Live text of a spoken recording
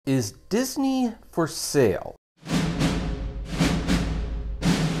Is Disney for sale?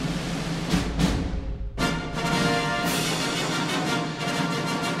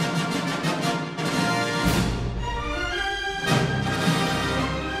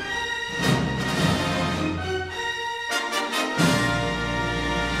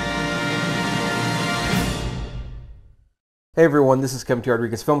 Hey everyone, this is Kevin T.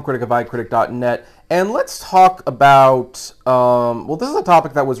 Rodriguez, film critic of iCritic.net, and let's talk about, this is a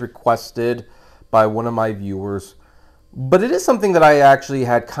topic that was requested by one of my viewers, but it is something that I actually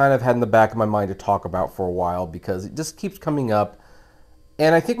had in the back of my mind to talk about for a while because it just keeps coming up,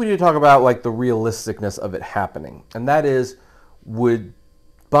 and I think we need to talk about like the realisticness of it happening, and that is, would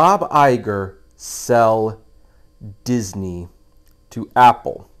Bob Iger sell Disney to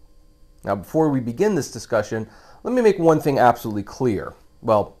Apple? Now, before we begin this discussion, let me make one thing absolutely clear.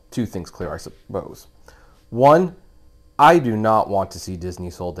 Well, two things clear, I suppose. One, I do not want to see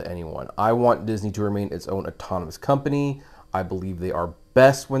Disney sold to anyone. I want Disney to remain its own autonomous company. I believe they are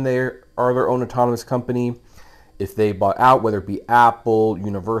best when they are their own autonomous company. If they bought out, whether it be Apple,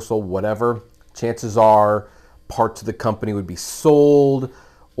 Universal, whatever, chances are parts of the company would be sold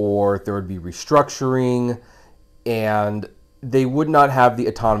or there would be restructuring and they would not have the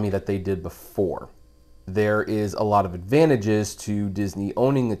autonomy that they did before. There is a lot of advantages to Disney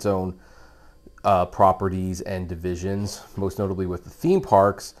owning its own properties and divisions, most notably with the theme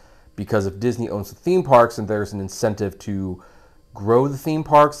parks, because if Disney owns the theme parks and there's an incentive to grow the theme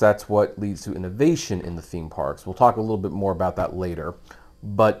parks, that's what leads to innovation in the theme parks. We'll talk a little bit more about that later,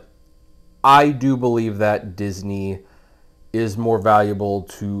 but I do believe that Disney is more valuable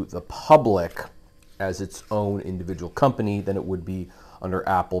to the public as its own individual company than it would be under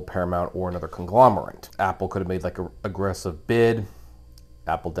Apple, Paramount, or another conglomerate. Apple could have made like an aggressive bid.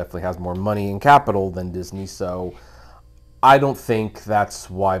 Apple definitely has more money and capital than Disney, so I don't think that's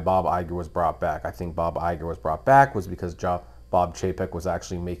why Bob Iger was brought back. I think Bob Iger was brought back was because Bob Chapek was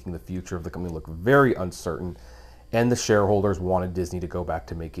actually making the future of the company look very uncertain, and the shareholders wanted Disney to go back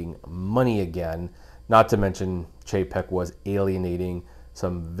to making money again. Not to mention Chapek was alienating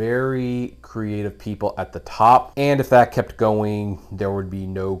some very creative people at the top, and if that kept going, there would be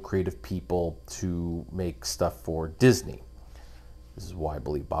no creative people to make stuff for Disney. This is why I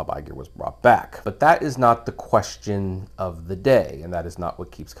believe Bob Iger was brought back. But that is not the question of the day, and that is not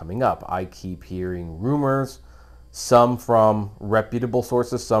what keeps coming up. I keep hearing rumors, some from reputable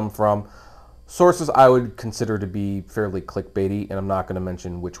sources, some from sources I would consider to be fairly clickbaity, and I'm not going to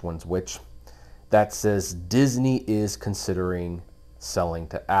mention which one's which, that says Disney is considering selling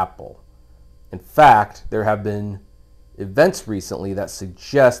to Apple. In fact, there have been events recently that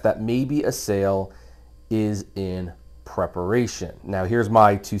suggest that maybe a sale is in preparation. Now, here's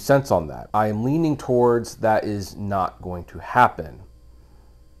my 2 cents on that. I am leaning towards that is not going to happen.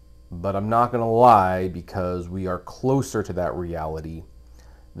 But I'm not going to lie because we are closer to that reality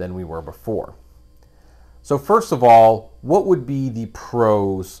than we were before. So first of all, what would be the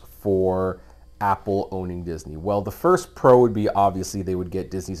pros for Apple owning Disney? Well, the first pro would be obviously they would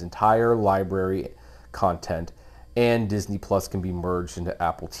get Disney's entire library content, and Disney Plus can be merged into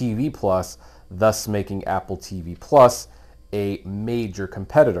Apple TV Plus, thus making Apple TV Plus a major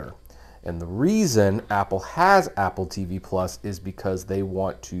competitor. And the reason Apple has Apple TV Plus is because they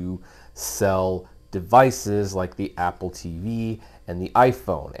want to sell devices like the Apple TV and the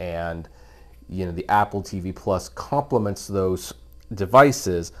iPhone, and the Apple TV Plus complements those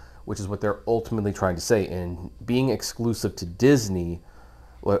devices, which is what they're ultimately trying to say. And being exclusive to Disney,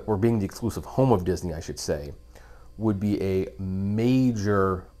 or being the exclusive home of Disney, I should say, would be a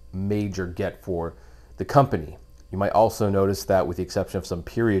major, major get for the company. You might also notice that with the exception of some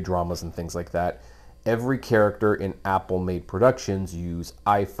period dramas and things like that, every character in Apple-made productions use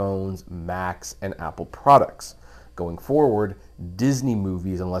iPhones, Macs, and Apple products. Going forward, Disney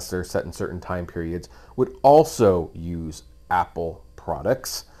movies, unless they're set in certain time periods, would also use Apple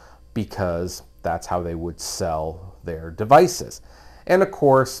products, because that's how they would sell their devices. And of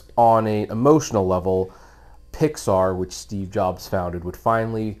course, on an emotional level, Pixar, which Steve Jobs founded, would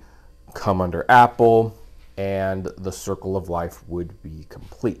finally come under Apple, and the circle of life would be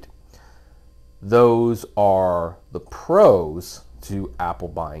complete. Those are the pros to Apple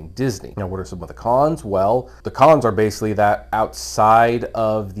buying Disney. Now, what are some of the cons? Well, the cons are basically that outside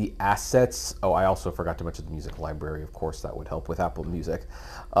of the assets, I also forgot to mention the music library, of course, that would help with Apple Music.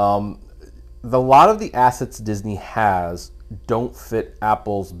 A lot of the assets Disney has don't fit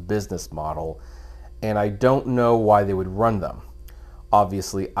Apple's business model, and I don't know why they would run them.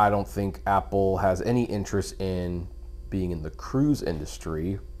 Obviously, I don't think Apple has any interest in being in the cruise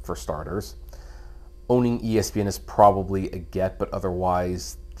industry, for starters. Owning ESPN is probably a get, but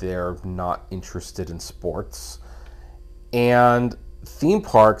otherwise they're not interested in sports. And theme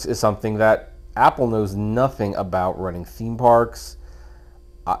parks is something that Apple knows nothing about running theme parks.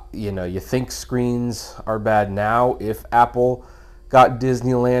 You think screens are bad now. If Apple got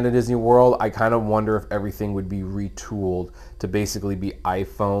Disneyland and Disney World, I kind of wonder if everything would be retooled to basically be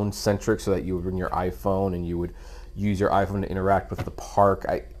iPhone centric, so that you would run your iPhone and you would use your iPhone to interact with the park.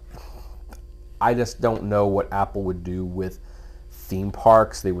 I just don't know what Apple would do with theme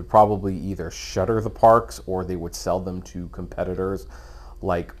parks. They would probably either shutter the parks or they would sell them to competitors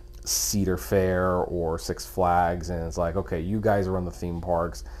like Cedar Fair or Six Flags, and it's like, okay, you guys run the theme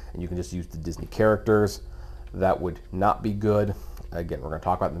parks and you can just use the Disney characters. That would not be good. Again, we're going to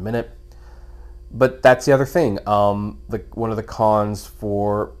talk about it in a minute. But that's the other thing. One of the cons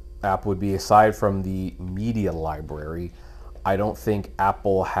for Apple would be, aside from the media library, I don't think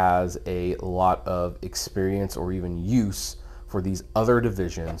Apple has a lot of experience or even use for these other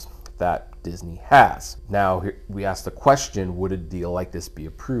divisions that Disney has. Now, we asked the question, would a deal like this be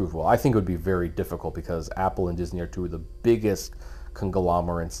approved? Well, I think it would be very difficult, because Apple and Disney are two of the biggest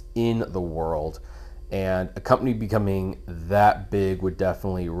conglomerates in the world, and a company becoming that big would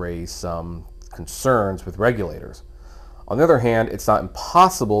definitely raise some concerns with regulators. On the other hand, it's not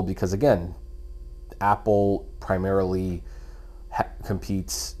impossible, because again, Apple primarily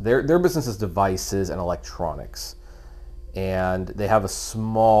competes, their business is devices and electronics, and they have a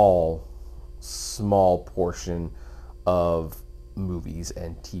small portion of movies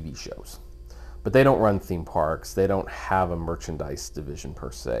and TV shows. But they don't run theme parks. They don't have a merchandise division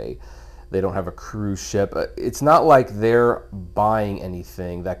per se. They don't have a cruise ship. It's not like they're buying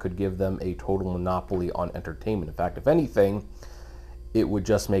anything that could give them a total monopoly on entertainment. In fact, if anything, it would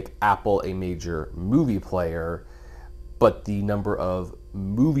just make Apple a major movie player, but the number of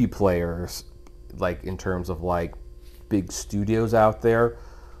movie players, like in terms of like big studios out there,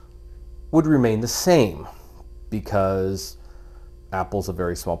 would remain the same, because Apple's a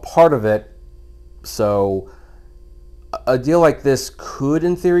very small part of it. So a deal like this could,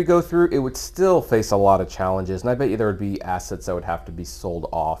 in theory, go through. It would still face a lot of challenges, and I bet you there would be assets that would have to be sold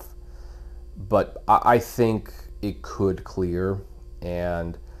off. But I think it could clear,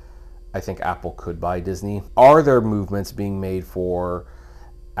 and I think Apple could buy Disney. Are there movements being made for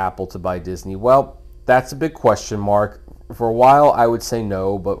Apple to buy Disney? Well, that's a big question mark. For a while, I would say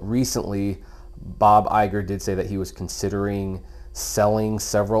no, but recently, Bob Iger did say that he was considering selling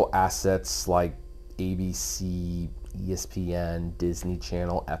several assets like ABC, ESPN, Disney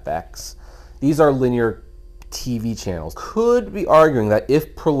Channel, FX. These are linear TV channels. Could be arguing that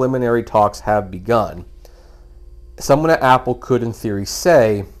if preliminary talks have begun, someone at Apple could, in theory,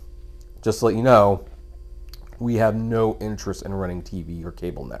 say, just to let you know, we have no interest in running TV or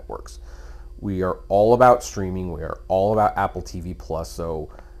cable networks. We are all about streaming. We are all about Apple TV Plus. So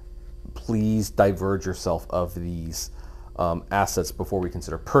please diverge yourself of these assets before we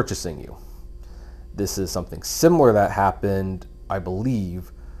consider purchasing you. This is something similar that happened, I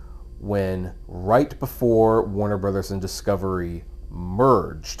believe, when right before Warner Brothers and Discovery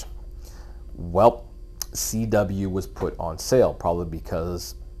merged. Well, CW was put on sale, probably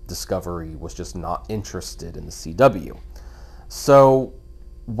because Discovery was just not interested in the CW. So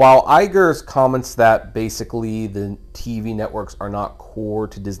while Iger's comments that basically the TV networks are not core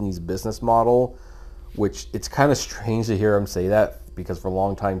to Disney's business model, which it's kind of strange to hear him say that, because for a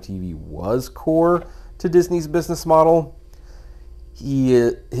long time TV was core to Disney's business model,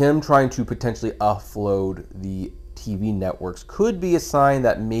 him trying to potentially offload the TV networks could be a sign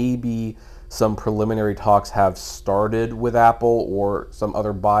that maybe some preliminary talks have started with Apple or some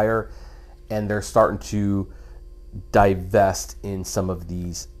other buyer, and they're starting to divest in some of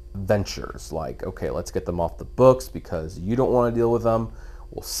these ventures. Like, okay, let's get them off the books because you don't want to deal with them.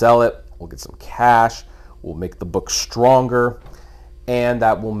 We'll sell it. We'll get some cash. We'll make the book stronger, and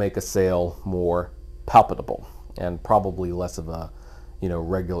that will make a sale more palpable and probably less of a,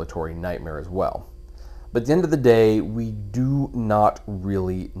 regulatory nightmare as well. But at the end of the day, we do not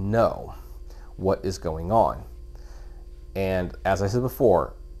really know what is going on. And as I said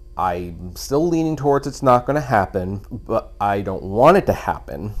before, I'm still leaning towards it's not going to happen, but I don't want it to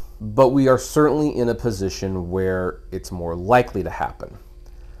happen. But we are certainly in a position where it's more likely to happen.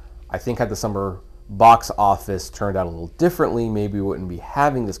 I think had the summer box office turned out a little differently, maybe we wouldn't be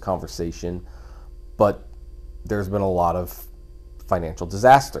having this conversation, but there's been a lot of financial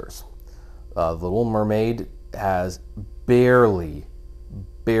disasters. The Little Mermaid has barely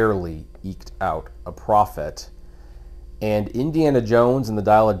eked out a profit. And Indiana Jones and the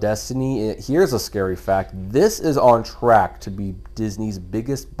Dial of Destiny, here's a scary fact. This is on track to be Disney's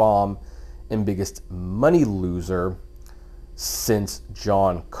biggest bomb and biggest money loser since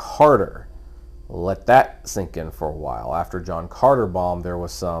John Carter. Let that sink in for a while. After John Carter bombed, there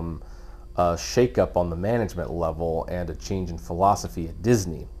was some shakeup on the management level and a change in philosophy at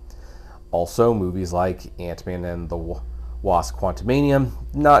Disney. Also, movies like Ant-Man and the Wasp: Quantumania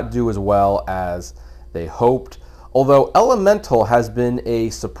not do as well as they hoped. Although Elemental has been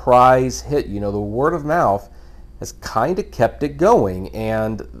a surprise hit, the word of mouth has kind of kept it going,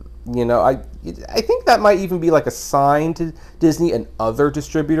 and I think that might even be like a sign to Disney and other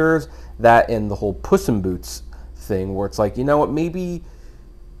distributors, that in the whole Puss in Boots thing, where it's like, maybe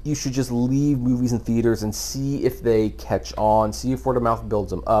you should just leave movies in theaters and see if they catch on, see if word of mouth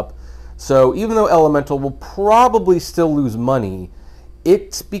builds them up. So even though Elemental will probably still lose money,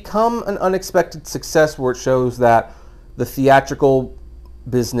 it's become an unexpected success where it shows that the theatrical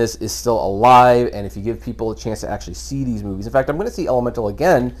business is still alive, and if you give people a chance to actually see these movies. In fact, I'm going to see Elemental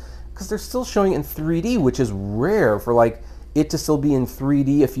again because they're still showing it in 3D, which is rare for it to still be in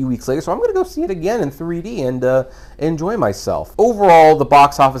 3D a few weeks later. So I'm going to go see it again in 3D and enjoy myself. Overall, the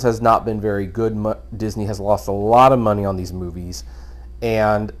box office has not been very good. Disney has lost a lot of money on these movies,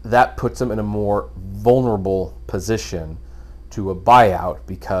 and that puts them in a more vulnerable position to a buyout,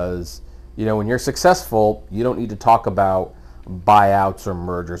 because when you're successful, you don't need to talk about buyouts or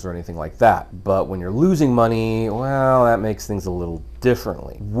mergers or anything like that. But when you're losing money, well, that makes things a little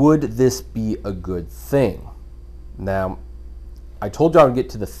differently. Would this be a good thing? Now, I told you I would get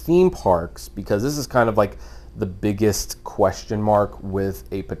to the theme parks because this is kind of like the biggest question mark with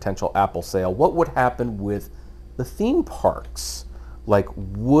a potential Apple sale. What would happen with the theme parks?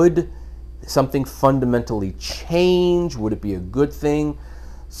 Would something fundamentally change? Would it be a good thing?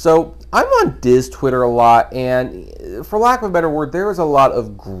 So I'm on Diz Twitter a lot, and for lack of a better word, there is a lot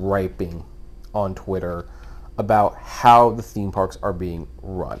of griping on Twitter about how the theme parks are being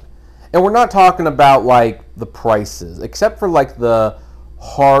run. And we're not talking about the prices, except for the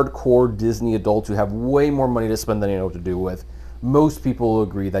hardcore Disney adults who have way more money to spend than they know what to do with. Most people will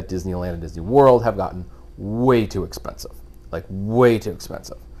agree that Disneyland and Disney World have gotten way too expensive, way too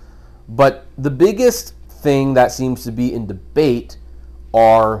expensive. But the biggest thing that seems to be in debate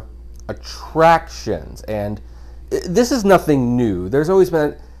are attractions, and this is nothing new. There's always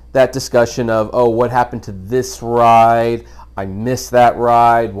been that discussion of, oh, what happened to this ride? I missed that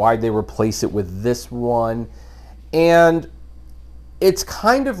ride. Why'd they replace it with this one? And it's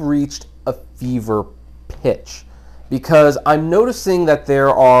kind of reached a fever pitch, because I'm noticing that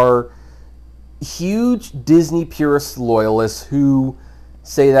there are huge Disney purist loyalists who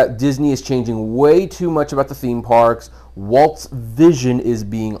say that Disney is changing way too much about the theme parks, Walt's vision is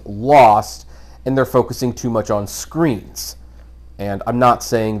being lost, and they're focusing too much on screens. And I'm not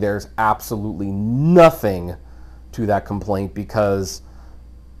saying there's absolutely nothing to that complaint, because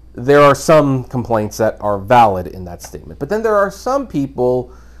there are some complaints that are valid in that statement. But then there are some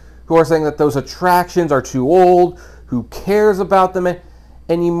people who are saying that those attractions are too old, who cares about them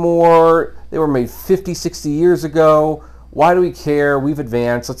anymore, they were made 50, 60 years ago, why do we care, we've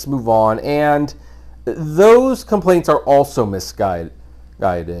advanced, let's move on. And those complaints are also misguided.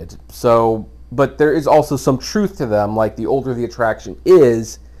 But there is also some truth to them, the older the attraction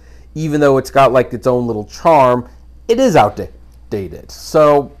is, even though it's got its own little charm, it is outdated.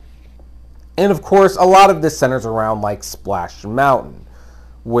 So, and of course, a lot of this centers around Splash Mountain,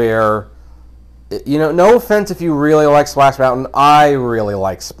 where, no offense if you really like Splash Mountain, I really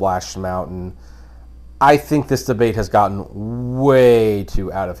like Splash Mountain. I think this debate has gotten way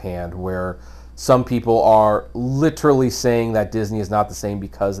too out of hand, where some people are literally saying that Disney is not the same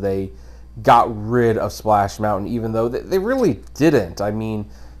because they got rid of Splash Mountain, even though they really didn't. I mean,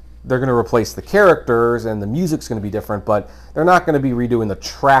 they're going to replace the characters and the music's going to be different, but they're not going to be redoing the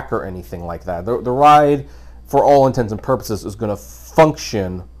track or anything like that. The ride, for all intents and purposes, is going to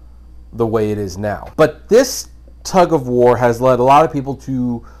function the way it is now. But this tug of war has led a lot of people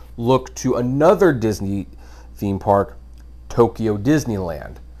to look to another Disney theme park, Tokyo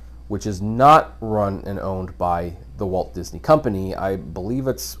Disneyland, which is not run and owned by the Walt Disney Company. I believe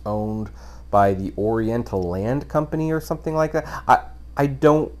it's owned by the Oriental Land Company or something like that. I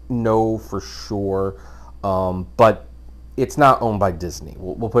don't know for sure, but it's not owned by Disney.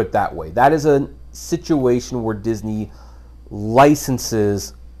 We'll put it that way. That is a situation where Disney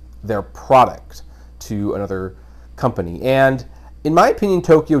licenses their product to another company. And in my opinion,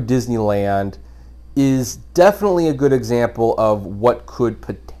 Tokyo Disneyland is definitely a good example of what could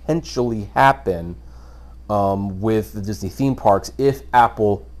potentially happen with the Disney theme parks if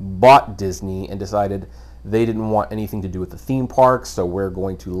Apple bought Disney and decided they didn't want anything to do with the theme parks, so we're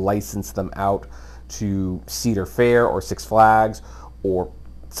going to license them out to Cedar Fair or Six Flags or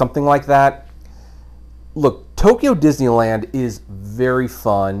something like that. Look, Tokyo Disneyland is very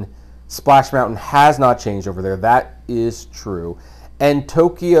fun. Splash Mountain has not changed over there. That is true. And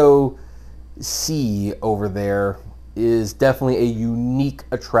Tokyo Sea over there is definitely a unique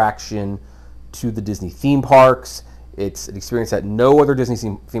attraction to the Disney theme parks. It's an experience that no other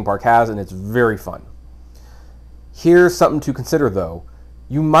Disney theme park has, and it's very fun. Here's something to consider, though.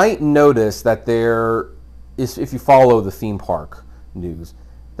 You might notice that there is, if you follow the theme park news,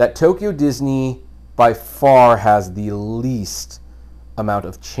 that Tokyo Disney by far has the least amount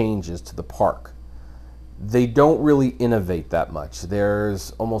of changes to the park. They don't really innovate that much.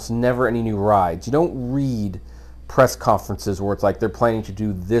 There's almost never any new rides. You don't read press conferences where it's like they're planning to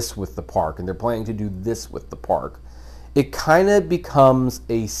do this with the park and they're planning to do this with the park. It kind of becomes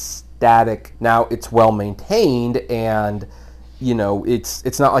a static. Now it's well maintained, and you know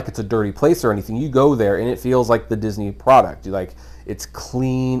it's not like it's a dirty place or anything. You go there and it feels like the Disney product. You like, it's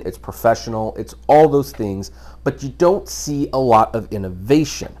clean, it's professional, it's all those things, but you don't see a lot of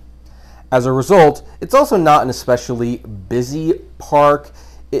innovation. As a result, it's also not an especially busy park.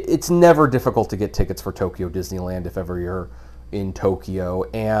 It's never difficult to get tickets for Tokyo Disneyland if ever you're in Tokyo,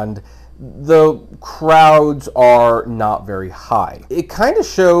 and the crowds are not very high. It kind of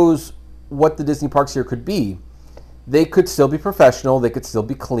shows what the Disney parks here could be. They could still be professional, they could still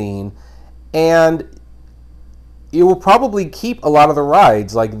be clean, and it will probably keep a lot of the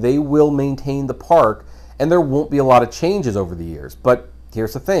rides. Like, they will maintain the park, and there won't be a lot of changes over the years. But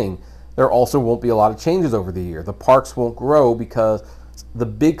here's the thing, there also won't be a lot of changes over the year. The parks won't grow because the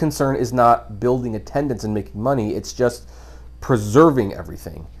big concern is not building attendance and making money, it's just preserving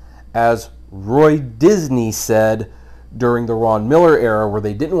everything. As Roy Disney said during the Ron Miller era, where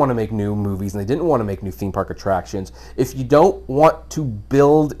they didn't want to make new movies and they didn't want to make new theme park attractions, if you don't want to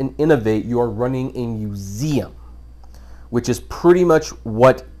build and innovate, you are running a museum, which is pretty much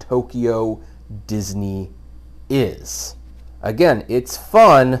what Tokyo Disney is. Again, it's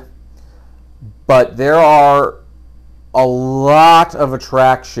fun, but there are a lot of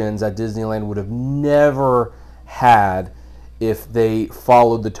attractions that Disneyland would have never had if they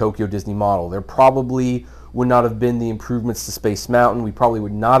followed the Tokyo Disney model. There probably would not have been the improvements to Space Mountain. We probably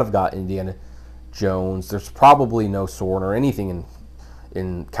would not have got Indiana Jones. There's probably no Soarin' or anything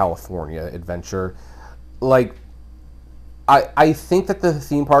in California Adventure. Like, I think that the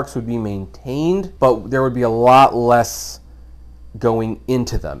theme parks would be maintained, but there would be a lot less going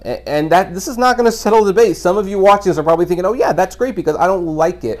into them. And that this is not going to settle the debate. Some of you watching this are probably thinking, oh yeah, that's great, because I don't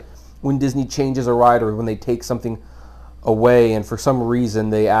like it when Disney changes a ride or when they take something away and for some reason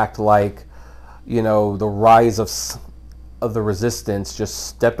they act like, you know, the rise of the Resistance just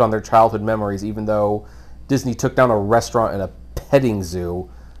stepped on their childhood memories, even though Disney took down a restaurant and a petting zoo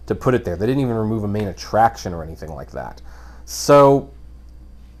to put it there. They didn't even remove a main attraction or anything like that. So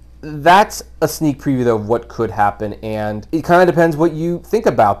that's a sneak preview, though, of what could happen, and it kind of depends what you think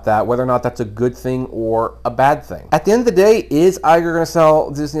about that, whether or not that's a good thing or a bad thing. At the end of the day, is Iger going to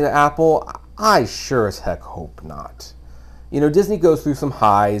sell Disney to Apple? I sure as heck hope not. You know, Disney goes through some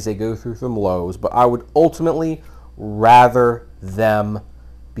highs, they go through some lows, but I would ultimately rather them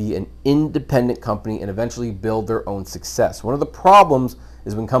be an independent company and eventually build their own success. One of the problems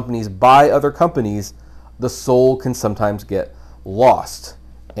is when companies buy other companies, the soul can sometimes get lost.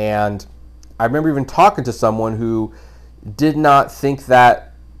 And I remember even talking to someone who did not think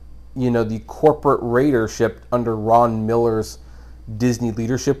that, you know, the corporate raidership under Ron Miller's Disney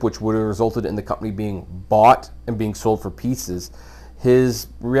leadership, which would have resulted in the company being bought and being sold for pieces, his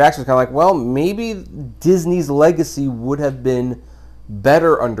reaction was kind of like, well, maybe Disney's legacy would have been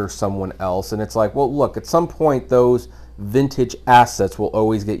better under someone else. And it's like, well, look, at some point those vintage assets will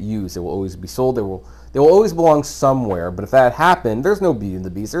always get used. They will always be sold. They will always belong somewhere. But if that happened, there's no Beauty and the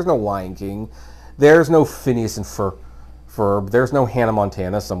Beast. There's no Lion King. There's no Phineas and Ferb. There's no Hannah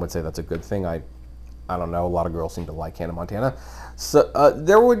Montana. Some would say that's a good thing. I don't know. A lot of girls seem to like Hannah Montana. So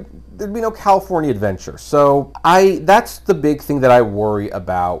there'd be no California Adventure. So that's the big thing that I worry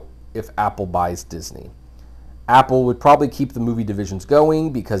about if Apple buys Disney. Apple would probably keep the movie divisions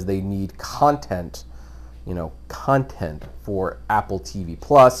going because they need content, you know, content for Apple TV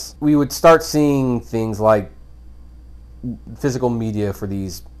Plus. We would start seeing things like physical media for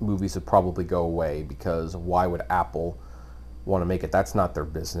these movies would probably go away, because why would Apple want to make it? That's not their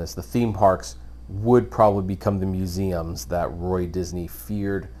business. The theme parks would probably become the museums that Roy Disney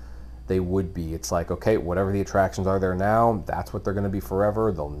feared they would be. It's like, okay, whatever the attractions are there now, that's what they're going to be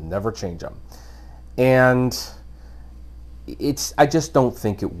forever. They'll never change them. And I just don't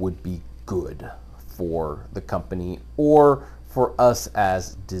think it would be good for the company or for us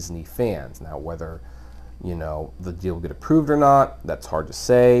as Disney fans. Now, whether, you know, the deal will get approved or not, that's hard to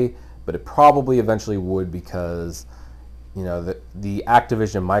say. But but it probably eventually would because, you know, the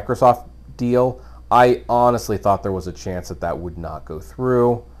Activision Microsoft deal, I honestly thought there was a chance that that would not go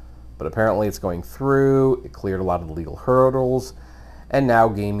through, but apparently it's going through. It cleared a lot of the legal hurdles, and now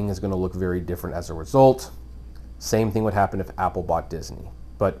gaming is going to look very different as a result. Same thing would happen if Apple bought Disney.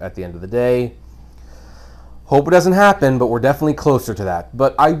 But at the end of the day, hope it doesn't happen, but we're definitely closer to that.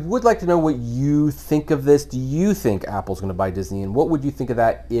 But I would like to know what you think of this. Do you think Apple's going to buy Disney, and what would you think of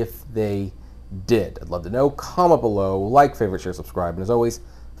that if they did? I'd love to know. Comment below, like, favorite, share, subscribe, and as always,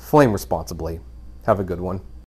 flame responsibly. Have a good one.